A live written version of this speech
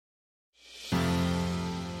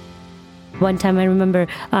One time I remember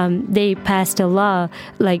they passed a law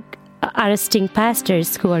like arresting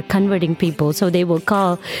pastors who are converting people. So they will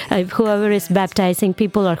call whoever is baptizing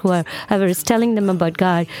people or whoever is telling them about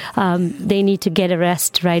God, they need to get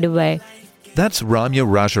arrested right away. That's Ramya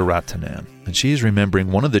Rajaratnam, and she's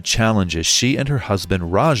remembering one of the challenges she and her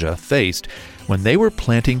husband Raja faced when they were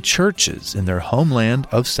planting churches in their homeland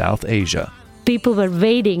of South Asia. People were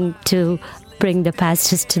waiting to bring the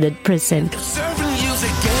pastors to the prison.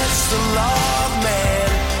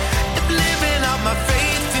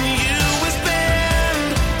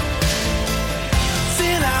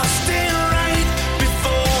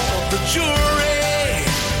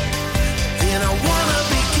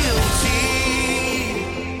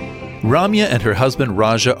 Ramya and her husband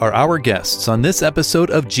Raja are our guests on this episode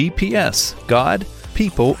of GPS, God,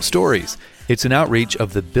 People, Stories. It's an outreach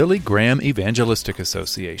of the Billy Graham Evangelistic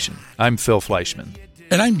Association. I'm Phil Fleischman.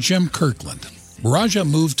 And I'm Jim Kirkland. Raja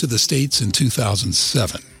moved to the States in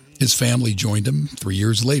 2007. His family joined him 3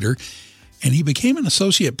 years later, and he became an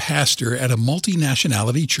associate pastor at a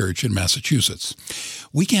multinationality church in Massachusetts.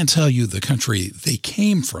 We can't tell you the country they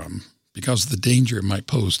came from because of the danger it might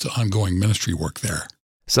pose to ongoing ministry work there.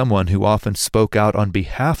 Someone who often spoke out on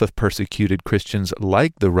behalf of persecuted Christians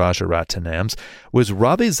like the Rajaratnams was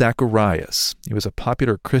Ravi Zacharias. He was a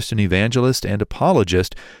popular Christian evangelist and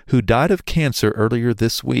apologist who died of cancer earlier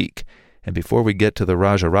this week. And before we get to the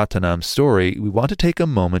Rajaratnam story, we want to take a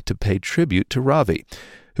moment to pay tribute to Ravi,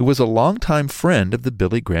 who was a longtime friend of the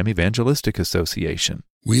Billy Graham Evangelistic Association.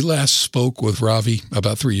 We last spoke with Ravi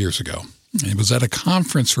about 3 years ago. It was at a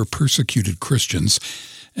conference for persecuted Christians.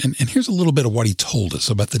 And here's a little bit of what he told us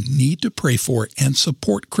about the need to pray for and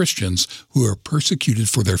support Christians who are persecuted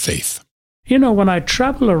for their faith. You know, when I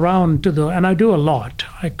travel around and I do a lot,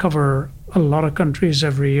 I cover a lot of countries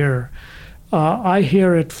every year, I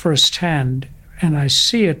hear it firsthand and I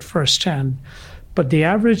see it firsthand. But the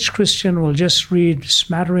average Christian will just read a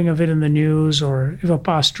smattering of it in the news, or if a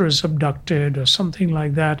pastor is abducted or something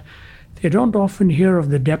like that. They don't often hear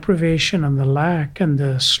of the deprivation and the lack and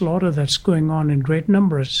the slaughter that's going on in great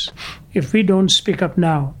numbers. If we don't speak up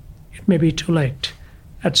now, it may be too late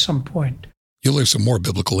at some point. You'll hear some more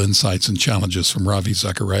biblical insights and challenges from Ravi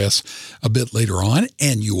Zacharias a bit later on,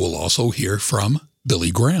 and you will also hear from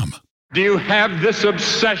Billy Graham. Do you have this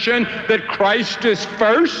obsession that Christ is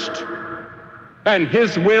first and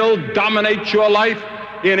His will dominates your life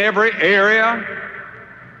in every area?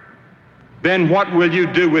 Then what will you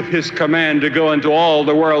do with His command to go into all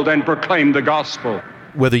the world and proclaim the gospel?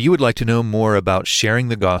 Whether you would like to know more about sharing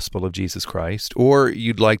the gospel of Jesus Christ, or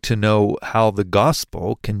you'd like to know how the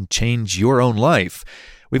gospel can change your own life,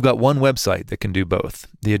 we've got one website that can do both.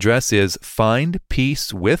 The address is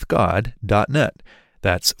findpeacewithgod.net.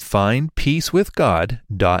 That's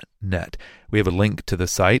findpeacewithgod.net. We have a link to the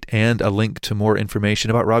site and a link to more information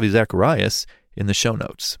about Ravi Zacharias in the show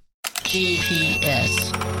notes.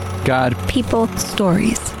 GPS. God. People.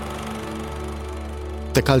 Stories.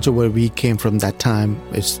 The culture where we came from that time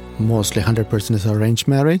is mostly 100% is arranged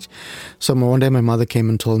marriage. So one day my mother came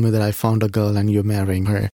and told me that I found a girl and you're marrying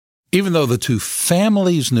her. Even though the two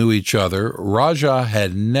families knew each other, Raja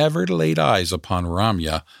had never laid eyes upon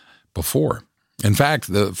Ramya before. In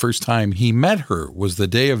fact, the first time he met her was the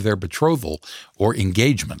day of their betrothal or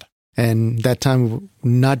engagement. And that time,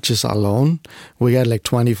 not just alone, we had like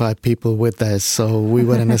 25 people with us. So we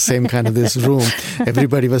were in the same kind of this room.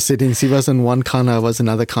 Everybody was sitting. She was in one corner, I was in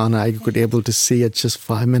another corner. I could be able to see it just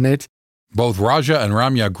 5 minutes. Both Raja and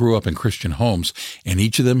Ramya grew up in Christian homes, and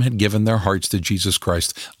each of them had given their hearts to Jesus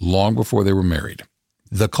Christ long before they were married.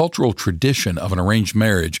 The cultural tradition of an arranged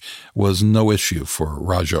marriage was no issue for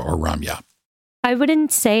Raja or Ramya. I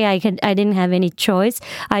wouldn't say I didn't have any choice.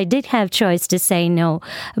 I did have choice to say no,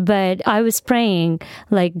 but I was praying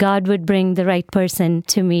like God would bring the right person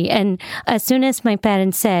to me. And as soon as my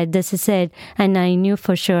parents said, this is it, and I knew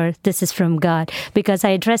for sure this is from God, because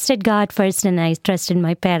I trusted God first and I trusted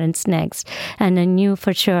my parents next. And I knew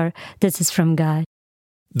for sure this is from God.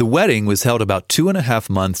 The wedding was held about 2.5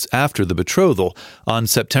 months after the betrothal on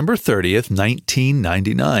September 30th,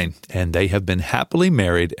 1999, and they have been happily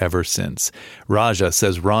married ever since. Raja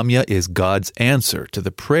says Ramya is God's answer to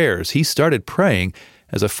the prayers he started praying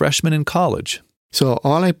as a freshman in college. So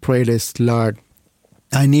all I prayed is, Lord,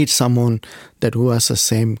 I need someone that who has the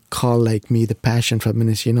same call like me, the passion for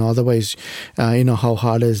ministry. Otherwise, how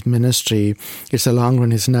hard is ministry. It's a long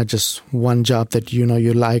run. It's not just one job that, you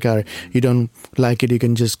like, or you don't like it, you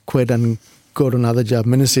can just quit and go to another job.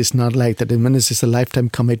 Ministry is not like that. The ministry is a lifetime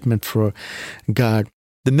commitment for God.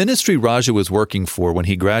 The ministry Raja was working for when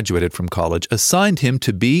he graduated from college assigned him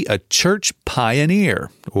to be a church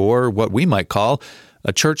pioneer, or what we might call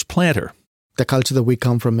a church planter. The culture that we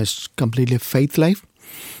come from is completely faith life.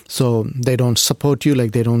 So they don't support you,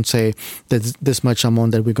 like they don't say there's this much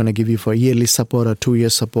amount that we're going to give you for yearly support or 2-year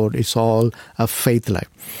support. It's all a faith life.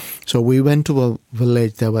 So we went to a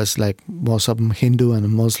village that was like most of them Hindu and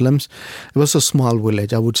Muslims. It was a small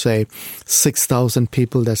village. I would say 6,000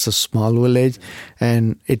 people. That's a small village.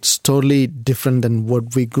 And it's totally different than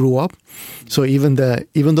what we grew up. So even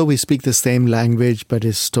though we speak the same language, but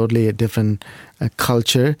it's totally a different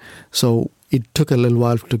culture. So it took a little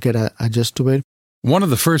while to get adjusted to it. One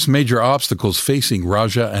of the first major obstacles facing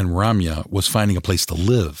Raja and Ramya was finding a place to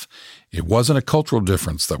live. It wasn't a cultural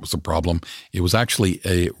difference that was the problem. It was actually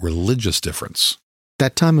a religious difference.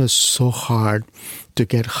 That time was so hard to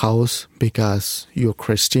get house because you're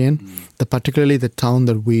Christian. Particularly the town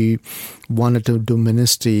that we wanted to do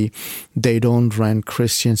ministry, they don't rent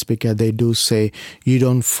Christians because they do say you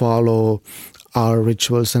don't follow our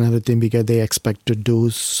rituals and everything because they expect to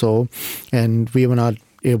do so. And we were not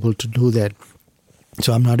able to do that.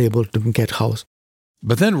 So I'm not able to get house.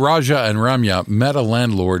 But then Raja and Ramya met a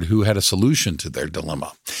landlord who had a solution to their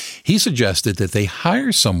dilemma. He suggested that they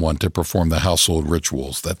hire someone to perform the household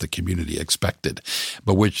rituals that the community expected,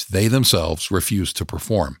 but which they themselves refused to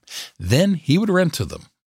perform. Then he would rent to them.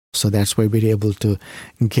 So that's why we were able to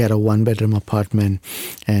get a 1-bedroom apartment,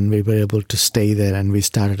 and we were able to stay there, and we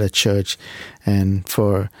started a church. And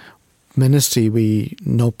for ministry, we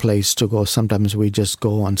no place to go. Sometimes we just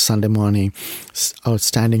go on Sunday morning,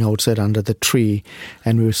 standing outside under the tree,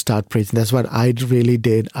 and we would start preaching. That's what I really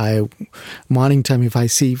did. Morning time, if I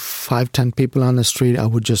see 5-10 people on the street, I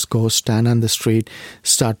would just go stand on the street,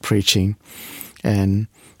 start preaching, and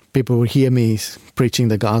people would hear me preaching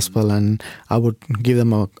the gospel, and I would give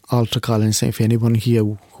them an altar call and say, if anyone here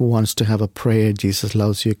who wants to have a prayer, Jesus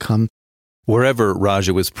loves you, come. Wherever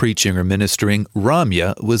Raja was preaching or ministering,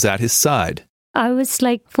 Ramya was at his side. I was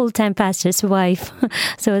like full-time pastor's wife.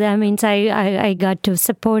 So that means I got to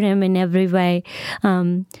support him in every way.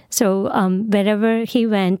 So wherever he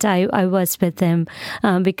went, I was with him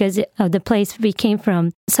because of the place we came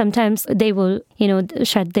from. Sometimes they will,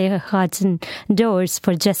 shut their hearts and doors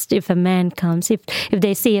for just if a man comes. If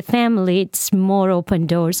they see a family, it's more open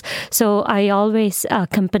doors. So I always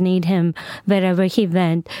accompanied him wherever he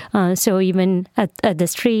went. So even at the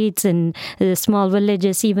streets and the small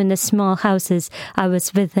villages, even the small houses, I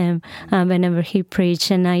was with him whenever he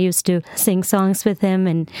preached, and I used to sing songs with him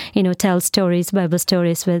and, tell stories, Bible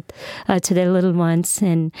stories to the little ones.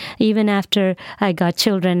 And even after I got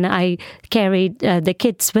children, I carried the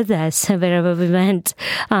kids with us wherever we went.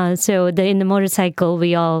 So in the motorcycle,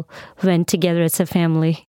 we all went together as a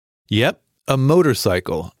family. Yep. A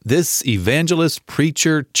motorcycle. This evangelist,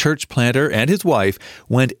 preacher, church planter, and his wife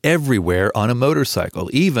went everywhere on a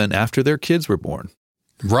motorcycle, even after their kids were born.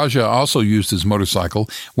 Raja also used his motorcycle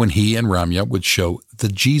when he and Ramya would show the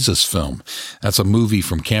Jesus Film. That's a movie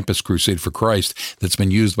from Campus Crusade for Christ that's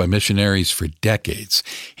been used by missionaries for decades.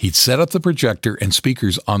 He'd set up the projector and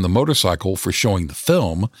speakers on the motorcycle for showing the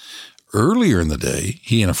film. Earlier in the day,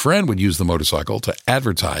 he and a friend would use the motorcycle to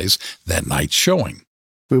advertise that night's showing.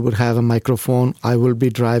 We would have a microphone. I will be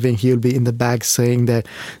driving. He'll be in the back saying that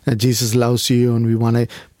Jesus loves you and we want to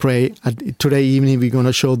pray. Today evening, we're going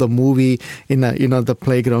to show the movie in the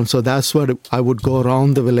playground. So that's what I would go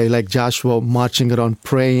around the village like Joshua, marching around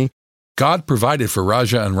praying. God provided for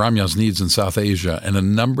Raja and Ramya's needs in South Asia in a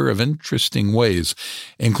number of interesting ways,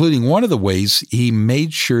 including one of the ways he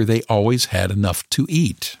made sure they always had enough to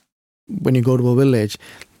eat. When you go to a village,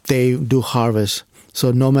 they do harvest.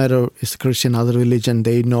 So no matter it's Christian, other religion,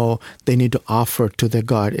 they know they need to offer to their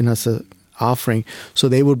God as an offering. So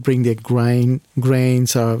they would bring their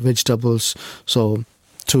grains or vegetables. So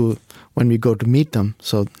when we go to meet them,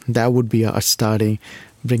 so that would be our starting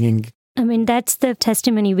bringing. I mean, that's the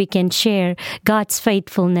testimony we can share, God's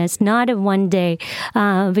faithfulness. Not a one day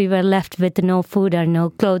we were left with no food or no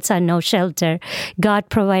clothes or no shelter. God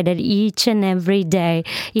provided each and every day.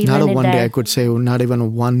 Not a one day, I could say, not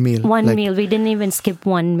even one meal. One meal. We didn't even skip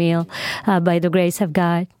one meal by the grace of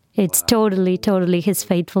God. It's totally His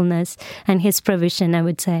faithfulness and His provision, I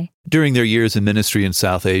would say. During their years in ministry in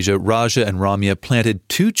South Asia, Raja and Ramya planted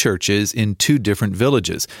 2 churches in 2 different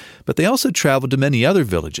villages, but they also traveled to many other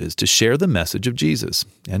villages to share the message of Jesus.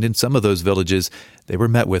 And in some of those villages, they were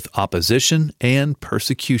met with opposition and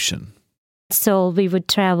persecution. So we would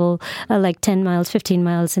travel like 10 miles, 15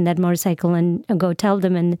 miles in that motorcycle and go tell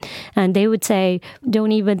them. And they would say,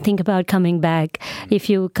 don't even think about coming back. If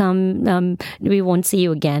you come, we won't see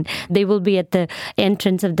you again. They will be at the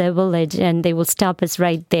entrance of the village and they will stop us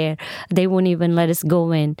right there. They won't even let us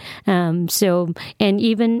go in. And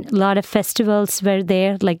even a lot of festivals were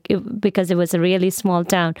there, because it was a really small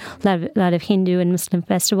town, a lot of Hindu and Muslim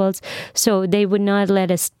festivals. So they would not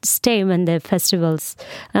let us stay when the festivals.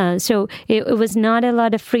 So it was not a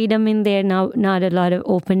lot of freedom in there, not a lot of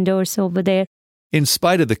open doors over there. In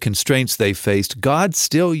spite of the constraints they faced, God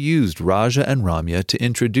still used Raja and Ramya to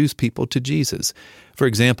introduce people to Jesus. For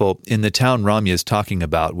example, in the town Ramya is talking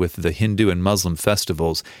about with the Hindu and Muslim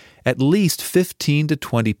festivals, at least 15 to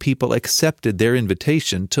 20 people accepted their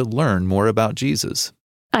invitation to learn more about Jesus.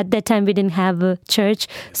 At that time, we didn't have a church,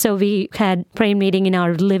 so we had prayer meeting in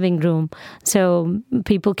our living room. So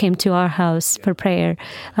people came to our house for prayer.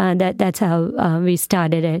 That's how we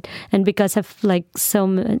started it. And because of so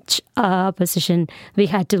much opposition, we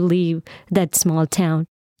had to leave that small town.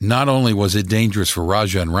 Not only was it dangerous for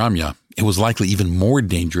Raja and Ramya, it was likely even more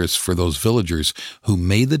dangerous for those villagers who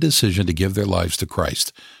made the decision to give their lives to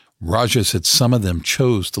Christ. Raja said some of them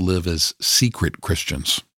chose to live as secret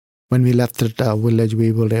Christians. When we left that village,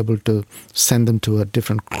 we were able to send them to a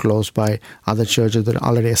different close by other churches, that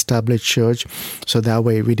already established church. So that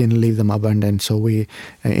way we didn't leave them abandoned. So we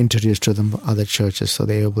introduced to them other churches so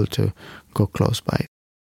they were able to go close by.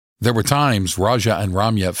 There were times Raja and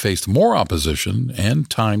Ramya faced more opposition and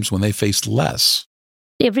times when they faced less.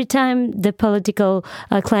 Every time the political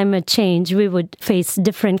climate changed, we would face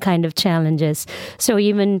different kind of challenges. So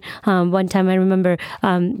even one time I remember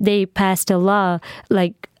they passed a law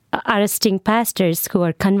arresting pastors who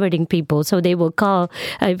are converting people. So they will call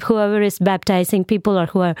whoever is baptizing people or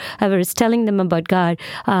whoever is telling them about God,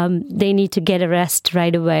 they need to get arrested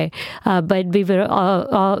right away. But we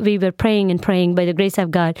were praying and praying by the grace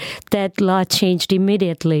of God. That law changed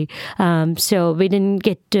immediately. So we didn't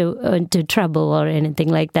get into trouble or anything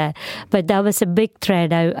like that. But that was a big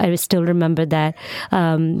threat. I still remember that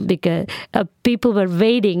because people were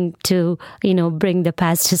waiting to, bring the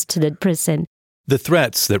pastors to the prison. The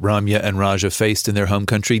threats that Ramya and Raja faced in their home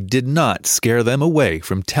country did not scare them away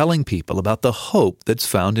from telling people about the hope that's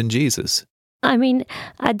found in Jesus. I mean,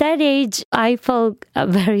 at that age, I felt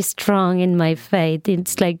very strong in my faith.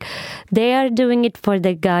 It's like they are doing it for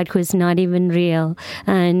the God who is not even real.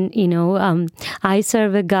 And, I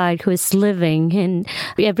serve a God who is living. And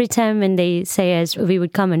every time when they say us, we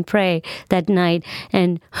would come and pray that night,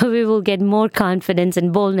 and we will get more confidence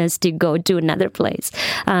and boldness to go to another place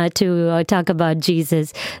to talk about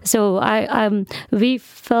Jesus. So we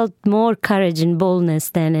felt more courage and boldness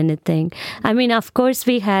than anything. I mean, of course,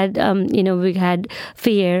 we had, we had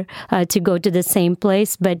fear to go to the same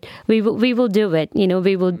place, but we will do it.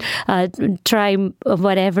 We will try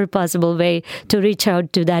whatever possible way to reach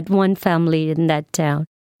out to that one family in that town.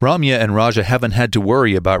 Ramya and Raja haven't had to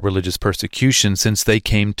worry about religious persecution since they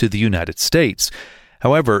came to the United States.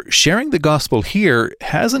 However, sharing the gospel here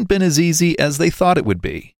hasn't been as easy as they thought it would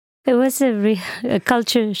be. It was a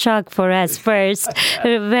culture shock for us first,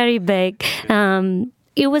 very big.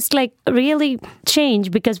 It was really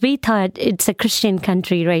changed because we thought it's a Christian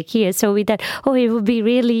country right here. So we thought, it would be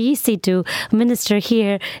really easy to minister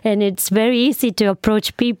here and it's very easy to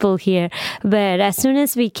approach people here. But as soon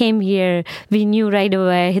as we came here, we knew right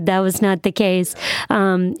away that was not the case.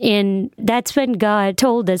 And that's when God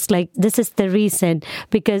told us, this is the reason.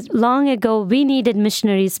 Because long ago, we needed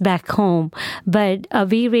missionaries back home. But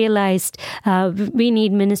we realized we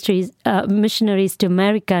need missionaries to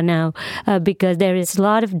America now because there is a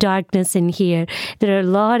lot of darkness in here. There are a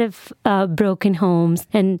lot of broken homes,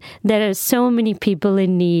 and there are so many people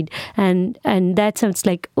in need. And that sounds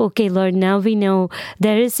like, okay, Lord, now we know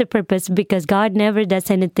there is a purpose because God never does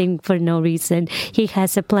anything for no reason. He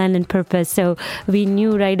has a plan and purpose. So we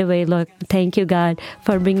knew right away, Lord, thank you, God,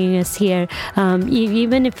 for bringing us here.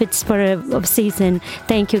 Even if it's for a season,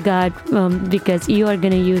 thank you, God, because you are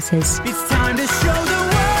going to use us. It's time to show the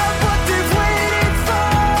world what they've waited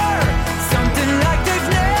for. Something like they've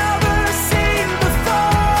never seen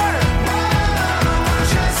before.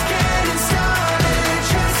 Just getting started.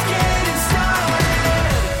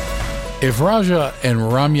 If Raja and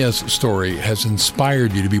Ramya's story has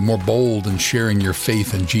inspired you to be more bold in sharing your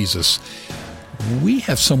faith in Jesus, we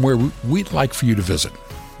have somewhere we'd like for you to visit.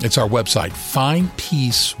 It's our website,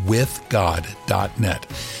 findpeacewithgod.net.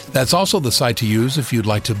 That's also the site to use if you'd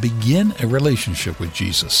like to begin a relationship with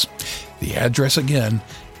Jesus. The address again,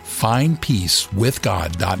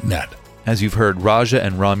 findpeacewithgod.net. As you've heard, Raja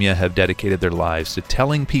and Ramya have dedicated their lives to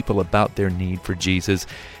telling people about their need for Jesus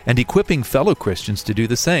and equipping fellow Christians to do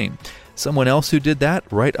the same. Someone else who did that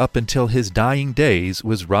right up until his dying days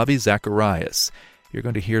was Ravi Zacharias. You're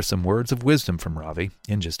going to hear some words of wisdom from Ravi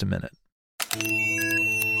in just a minute.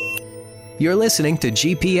 You're listening to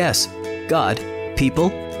GPS, God,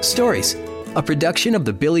 People, Stories, a production of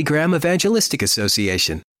the Billy Graham Evangelistic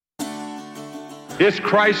Association. Is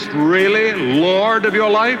Christ really Lord of your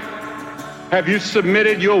life? Have you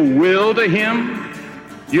submitted your will to Him,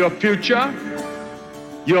 your future,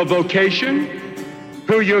 your vocation,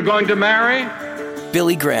 who you're going to marry?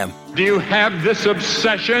 Billy Graham. Do you have this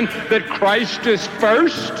obsession that Christ is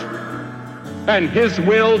first and His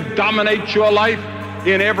will dominates your life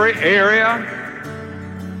in every area?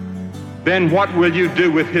 Then what will you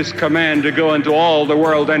do with His command to go into all the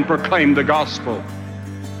world and proclaim the gospel?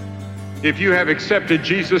 If you have accepted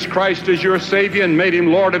Jesus Christ as your Savior and made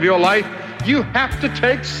Him Lord of your life, you have to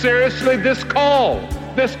take seriously this call,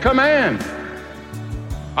 this command.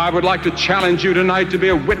 I would like to challenge you tonight to be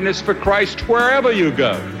a witness for Christ wherever you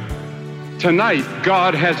go. Tonight,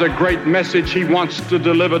 God has a great message He wants to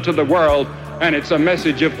deliver to the world, and it's a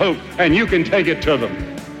message of hope, and you can take it to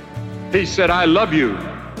them. He said, I love you.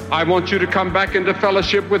 I want you to come back into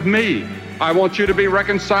fellowship with me. I want you to be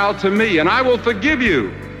reconciled to me, and I will forgive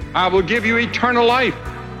you. I will give you eternal life.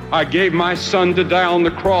 I gave my Son to die on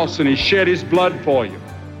the cross, and He shed His blood for you.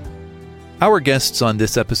 Our guests on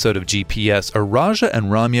this episode of GPS are Raja and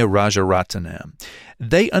Ramya Rajaratnam.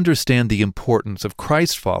 They understand the importance of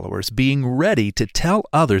Christ followers being ready to tell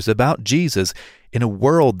others about Jesus in a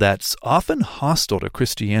world that's often hostile to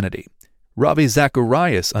Christianity. Ravi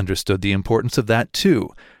Zacharias understood the importance of that too.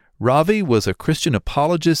 Ravi was a Christian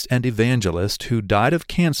apologist and evangelist who died of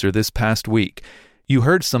cancer this past week. You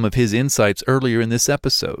heard some of his insights earlier in this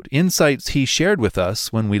episode, insights he shared with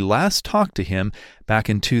us when we last talked to him back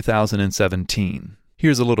in 2017.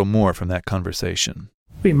 Here's a little more from that conversation.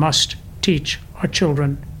 We must teach our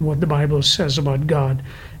children what the Bible says about God,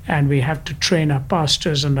 and we have to train our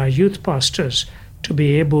pastors and our youth pastors to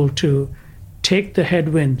be able to take the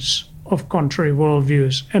headwinds of contrary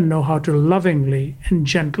worldviews and know how to lovingly and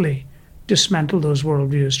gently dismantle those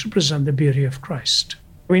worldviews to present the beauty of Christ.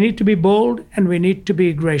 We need to be bold and we need to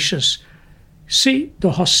be gracious. See,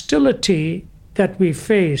 the hostility that we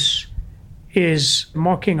face is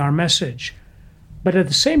mocking our message. But at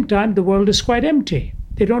the same time, the world is quite empty.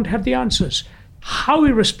 They don't have the answers. How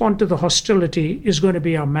we respond to the hostility is going to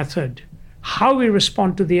be our method. How we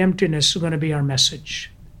respond to the emptiness is going to be our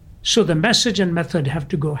message. So the message and method have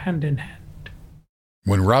to go hand in hand.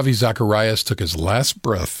 When Ravi Zacharias took his last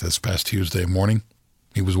breath this past Tuesday morning,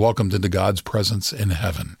 he was welcomed into God's presence in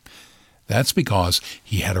heaven. That's because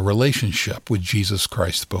he had a relationship with Jesus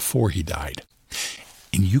Christ before he died.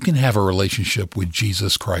 And you can have a relationship with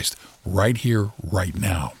Jesus Christ right here, right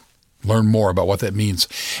now. Learn more about what that means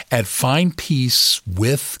at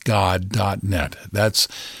findpeacewithgod.net. That's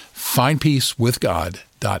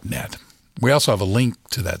findpeacewithgod.net. We also have a link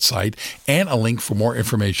to that site and a link for more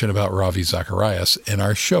information about Ravi Zacharias in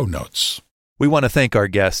our show notes. We want to thank our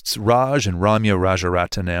guests, Raj and Ramya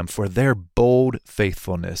Rajaratnam, for their bold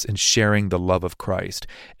faithfulness in sharing the love of Christ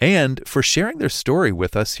and for sharing their story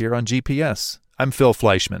with us here on GPS. I'm Phil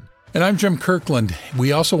Fleischman. And I'm Jim Kirkland.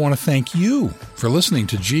 We also want to thank you for listening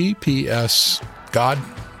to GPS, God,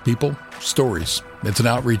 People, Stories. It's an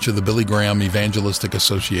outreach of the Billy Graham Evangelistic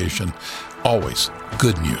Association. Always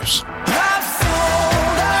good news.